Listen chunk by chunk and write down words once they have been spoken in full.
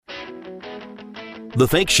The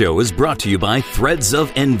Fake Show is brought to you by Threads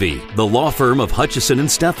of Envy, the law firm of Hutchison and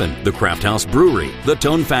Steffen, the Craft House Brewery, the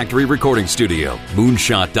Tone Factory Recording Studio,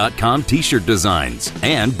 Moonshot.com T-shirt designs,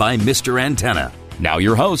 and by Mr. Antenna. Now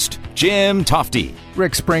your host, Jim Tofte.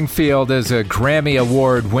 Rick Springfield is a Grammy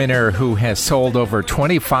Award winner who has sold over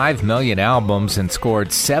 25 million albums and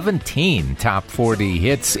scored 17 top 40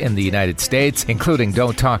 hits in the United States, including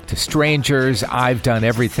Don't Talk to Strangers, I've Done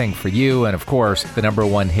Everything for You, and of course, the number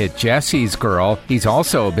one hit Jesse's Girl. He's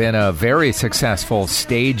also been a very successful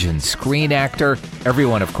stage and screen actor.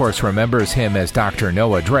 Everyone, of course, remembers him as Dr.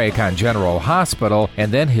 Noah Drake on General Hospital,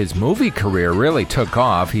 and then his movie career really took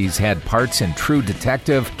off. He's had parts in True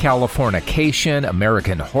Detective, Californication,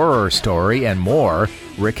 American Horror Story, and more.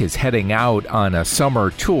 Rick is heading out on a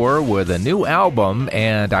summer tour with a new album,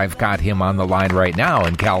 and I've got him on the line right now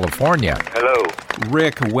in California. Hello.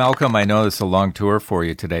 Rick, welcome. I know this is a long tour for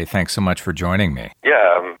you today. Thanks so much for joining me.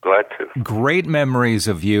 Yeah, I'm glad to. Great memories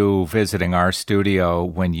of you visiting our studio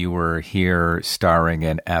when you were here starring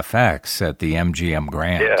in FX at the MGM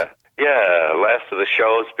Grand. Yeah, last of the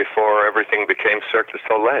shows before everything became Cirque du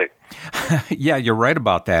Soleil. Yeah, you're right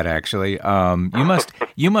about that, actually.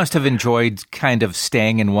 You must have enjoyed kind of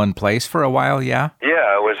staying in one place for a while, yeah?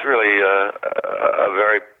 Yeah, it was really a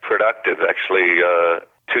very productive, actually,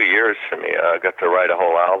 2 years for me. I got to write a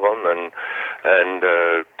whole album and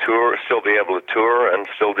tour, still be able to tour and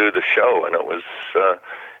still do the show. And it was,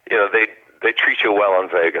 they treat you well in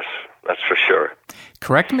Vegas, that's for sure.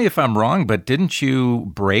 Correct me if I'm wrong, but didn't you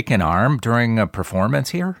break an arm during a performance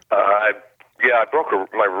here? I broke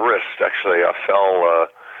my wrist, actually. I fell,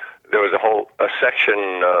 there was a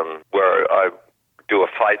section where I do a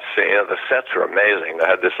fight scene. The sets are amazing. I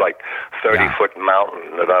had this 30-foot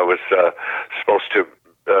mountain that I was supposed to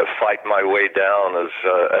fight my way down as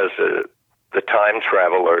the time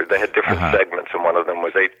traveler. They had different segments, and one of them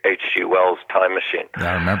was H.G. Wells' Time Machine.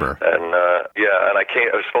 Yeah, I remember. And and I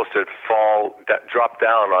was supposed to drop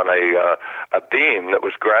down on a beam that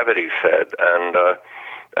was gravity fed, and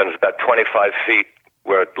it's about 25 feet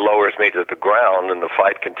where it lowers me to the ground, and the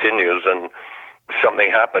fight continues, and something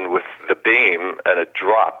happened with the beam, and it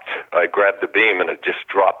dropped. I grabbed the beam, and it just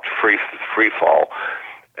dropped free fall,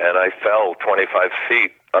 and I fell 25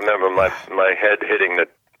 feet. I remember my head hitting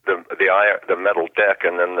the metal deck,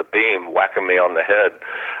 and then the beam whacking me on the head,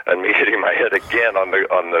 and me hitting my head again on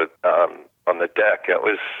the deck. It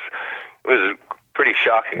was pretty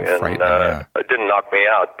shocking, and it didn't knock me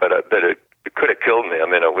out, but it could have killed me. I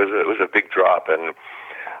mean, it was a big drop, and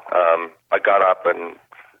I got up, and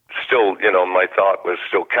still, my thought was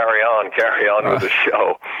still carry on with the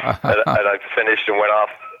show, and I finished and went off.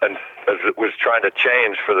 And as it was trying to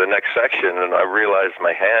change for the next section, and I realized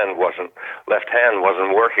my left hand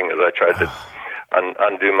wasn't working as I tried to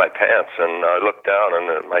undo my pants, and I looked down,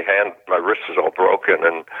 and my wrist was all broken,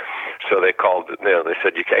 and so they called, they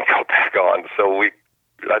said you can't go back on. So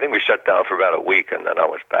I think we shut down for about a week, and then I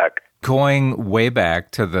was back. Going way back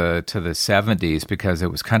to the 70s, because it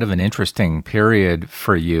was kind of an interesting period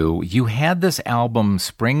for you, you had this album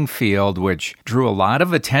Springfield, which drew a lot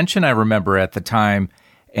of attention, I remember, at the time.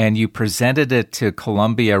 And you presented it to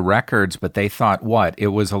Columbia Records, but they thought, it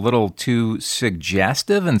was a little too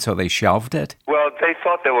suggestive, and so they shelved it? Well, they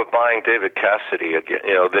thought they were buying David Cassidy again,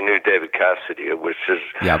 the new David Cassidy, which has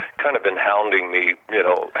kind of been hounded me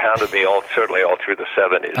certainly all through the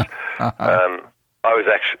 70s. I was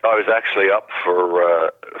actually up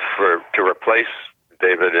to replace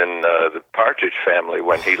David in the Partridge Family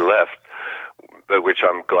when he left, which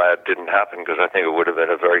I'm glad didn't happen, because I think it would have been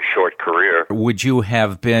a very short career. Would you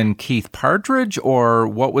have been Keith Partridge, or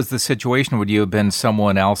what was the situation? Would you have been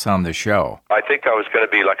someone else on the show? I think I was going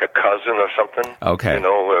to be like a cousin or something. Okay. It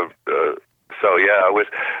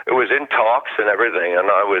was in talks and everything,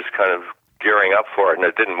 and I was kind of gearing up for it, and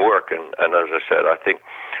it didn't work. And as I said, I think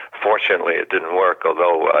fortunately it didn't work,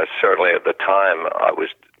 although certainly at the time I was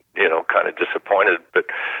kind of disappointed, but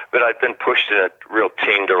I'd been pushed in a real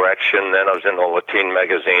teen direction. Then I was in all the teen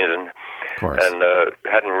magazines and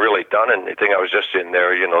hadn't really done anything. I was just in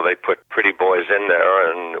there, they put Pretty Boys in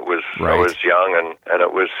there, and I was young, and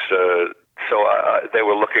it was they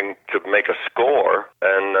were looking to make a score,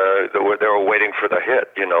 and they were waiting for the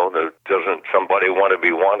hit, doesn't somebody want to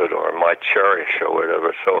be wanted, or My Cherish, or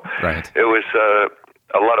whatever. So it was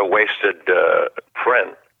a lot of wasted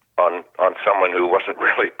print on someone who wasn't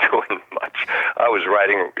really doing much. I was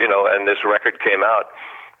writing, and this record came out,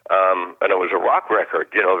 and it was a rock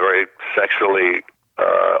record, very sexually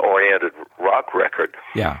oriented rock record.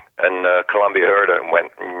 Yeah. And Columbia heard it and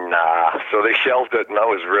went, nah. So they shelved it, and I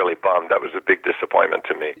was really bummed. That was a big disappointment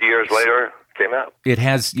to me. Years later, came out. It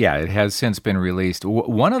has since been released.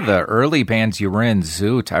 One of the early bands you were in,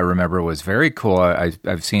 Zoot, I remember, was very cool.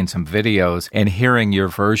 I've seen some videos, and hearing your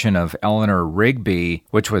version of Eleanor Rigby,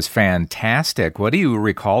 which was fantastic. What do you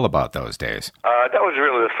recall about those days? That was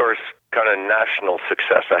really the first kind of national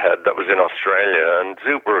success I had. That was in Australia, and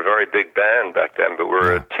Zoot were a very big band back then, but we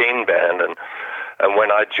were a teen band, and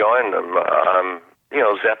when I joined them,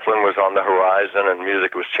 Zeppelin was on the horizon and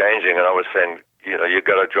music was changing, and I was saying, you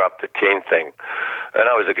got to drop the teen thing. And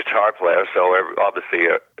I was a guitar player, so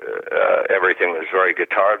obviously everything was very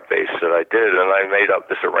guitar-based that I did, and I made up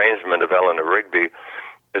this arrangement of Eleanor Rigby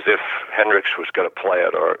as if Hendrix was going to play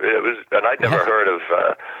it, and I'd never heard of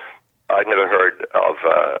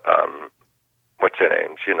what's their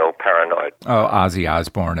names, Paranoid. Oh, Ozzy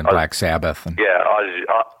Osbourne and Black Sabbath. Yeah,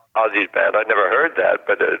 Ozzy's band. I'd never heard that,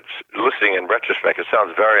 but listening in retrospect, it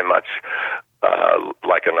sounds very much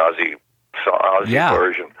like an Ozzy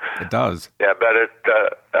version. It does. Yeah, but it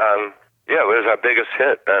was our biggest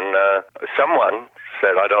hit, and someone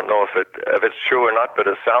said, I don't know if it's true or not, but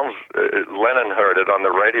it sounds. Lennon heard it on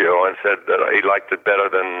the radio and said that he liked it better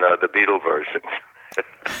than the Beatles version.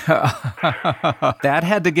 That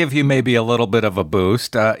had to give you maybe a little bit of a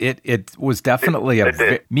boost. It was definitely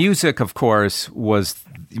music, of course, was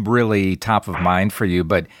really top of mind for you,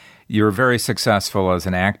 but you're very successful as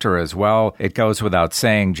an actor as well. It goes without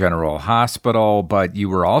saying, General Hospital, but you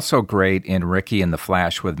were also great in Ricky and the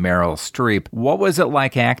Flash with Meryl Streep. What was it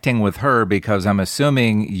like acting with her? Because I'm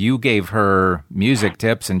assuming you gave her music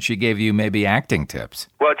tips and she gave you maybe acting tips.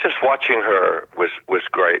 Well, just watching her was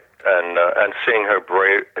great. And seeing how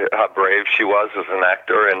brave she was as an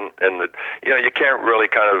actor, and you can't really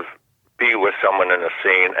kind of be with someone in a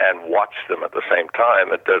scene and watch them at the same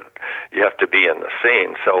time. You have to be in the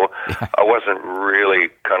scene. So I wasn't really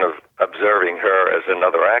kind of observing her as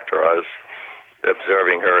another actor. I was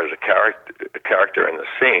observing her as a character in the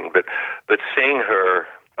scene. But seeing her,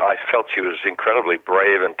 I felt she was incredibly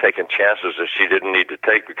brave and taking chances that she didn't need to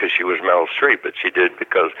take because she was Meryl Streep, but she did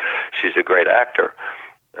because she's a great actor.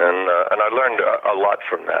 And I learned a lot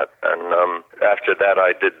from that. And after that,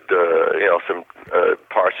 I did some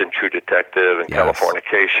parts in True Detective and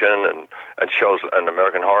Californication and shows and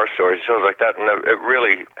American Horror Story, shows like that. And it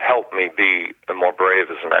really helped me be more brave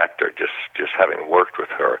as an actor, just having worked with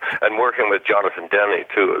her and working with Jonathan Demme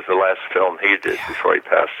too. It was the last film he did before he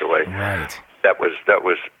passed away. Right. That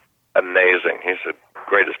was amazing. He's the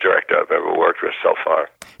greatest director I've ever worked with so far.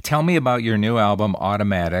 Tell me about your new album,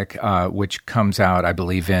 Automatic, which comes out, I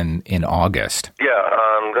believe, in August. Yeah,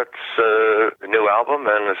 that's a new album,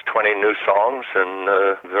 and there's 20 new songs,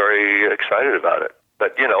 and very excited about it.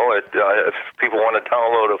 But, if people want to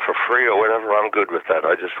download it for free or whatever, I'm good with that.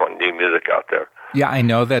 I just want new music out there. Yeah, I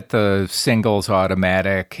know that the singles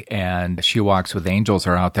Automatic and She Walks with Angels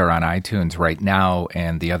are out there on iTunes right now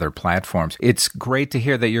and the other platforms. It's great to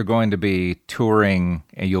hear that you're going to be touring,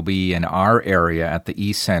 and you'll be in our area at the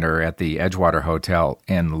East Center at the Edgewater Hotel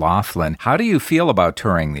in Laughlin. How do you feel about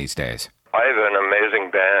touring these days? I have an amazing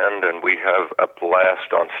band, and we have a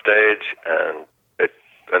blast on stage, and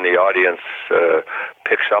the audience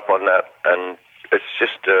picks up on that, and it's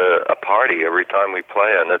just a party every time we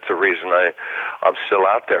play, and that's the reason I'm still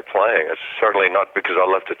out there playing. It's certainly not because I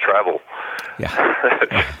love to travel. Yeah.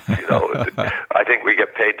 I think we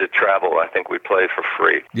get paid to travel. I think we play for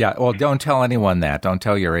free. Yeah, well, don't tell anyone that. Don't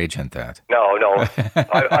tell your agent that. No.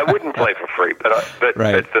 I wouldn't play for free, but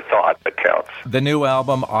right. It's the thought that counts. The new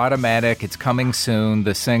album, Automatic, it's coming soon.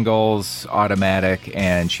 The singles, Automatic,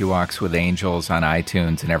 and She Walks with Angels on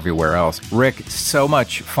iTunes and everywhere else. Rick, so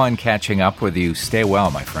much fun catching up with you. Stay well,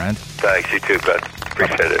 my friend. Thanks, you too, bud.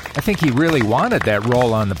 Appreciate it. I think he really wanted that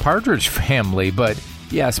role on The Partridge Family, but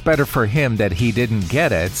yes, better for him that he didn't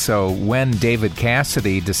get it. So when David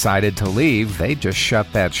Cassidy decided to leave, they just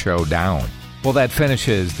shut that show down. Well, that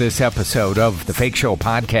finishes this episode of the Fake Show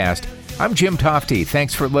podcast. I'm Jim Tofte.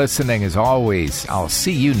 Thanks for listening. As always, I'll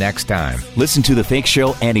see you next time. Listen to The Fake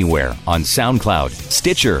Show anywhere on SoundCloud,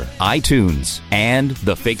 Stitcher, iTunes, and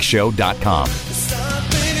thefakeshow.com.